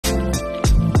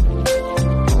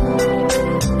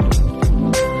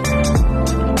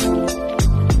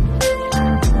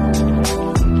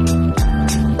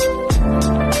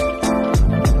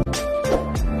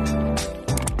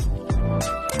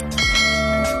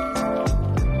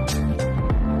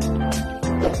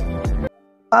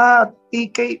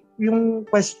TK, yung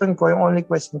question ko, yung only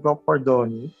question ko for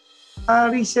Donny.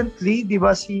 Recently, di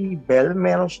ba si Belle,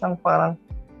 meron siyang parang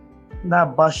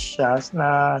na-bash siya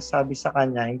na sabi sa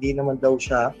kanya, hindi naman daw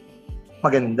siya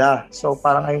maganda. So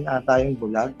parang ayun ata yung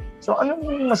bulag. So anong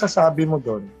masasabi mo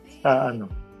doon sa ano?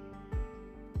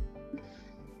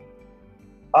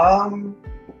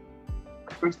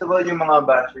 First of all, yung mga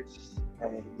bashers,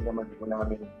 ay hindi naman ko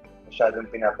namin masyadong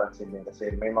pinapansin din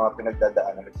kasi may mga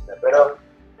pinagdadaanan sila. Pero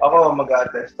ako,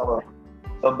 mag-a-attest ako.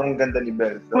 Sobrang ganda ni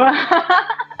Belle. So, hindi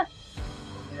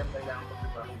na kailangan ko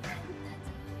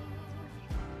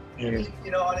diba?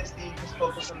 You know, honestly, just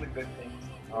focus on the good things.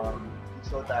 He's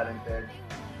so talented.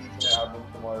 He's in our album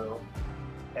tomorrow.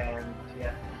 And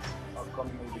yeah, his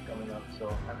upcoming will be coming up. So,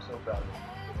 I'm so proud of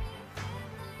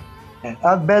him.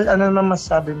 Belle, ano naman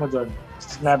masasabi mo doon?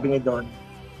 Sinabi ni Don.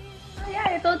 Yeah,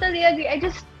 I totally agree. I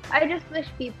just wish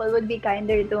people would be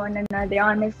kinder to one another,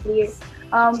 honestly.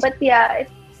 But yeah,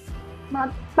 it's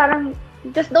not parang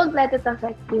just don't let it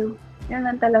affect you. Yan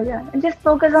lang talaga. And just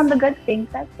focus on the good things.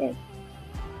 That's it.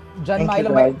 John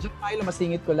Milo,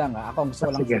 masingit ko lang. Ako gusto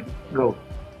lang. Sige, go.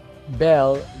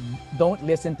 Belle, don't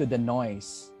listen to the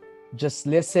noise. Just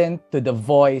listen to the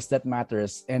voice that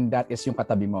matters, and that is yung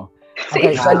katabi mo.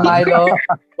 Okay, John Milo,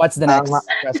 what's the next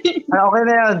question? Okay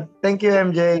na yan. Thank you,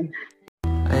 MJ.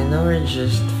 I know we're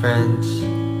just friends,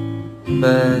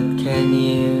 but can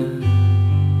you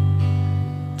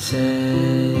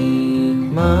take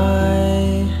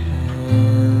my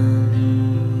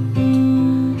hand,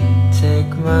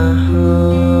 take my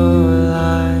whole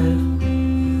life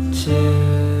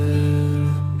too?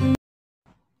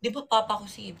 Di ba papa ko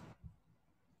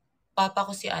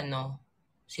si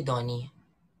Donny.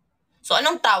 So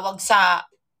anong tawag sa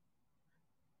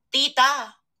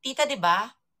tita? Tita, di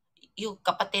ba? Yung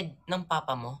kapatid ng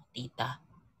papa mo, tita.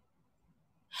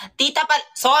 Tita pa,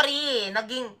 sorry,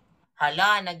 naging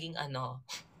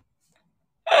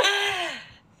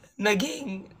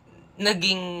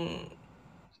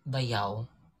bayaw.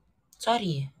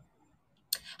 Sorry.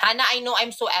 Hannah, I know I'm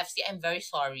so FC. I'm very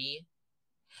sorry.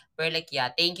 We're like,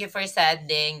 yeah, thank you for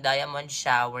sending diamond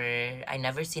shower. I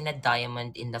never seen a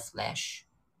diamond in the flesh.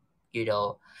 You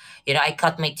know, I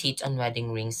cut my teeth on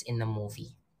wedding rings in the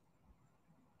movie.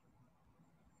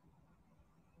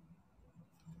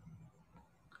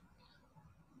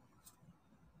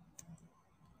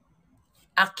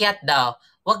 Akyat daw.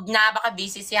 Wag na, baka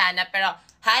busy si Hannah. Pero,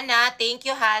 Hannah, thank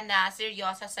you, Hannah.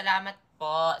 Seryoso, salamat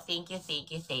po. Thank you.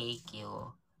 Thank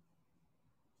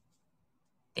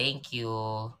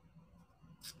you.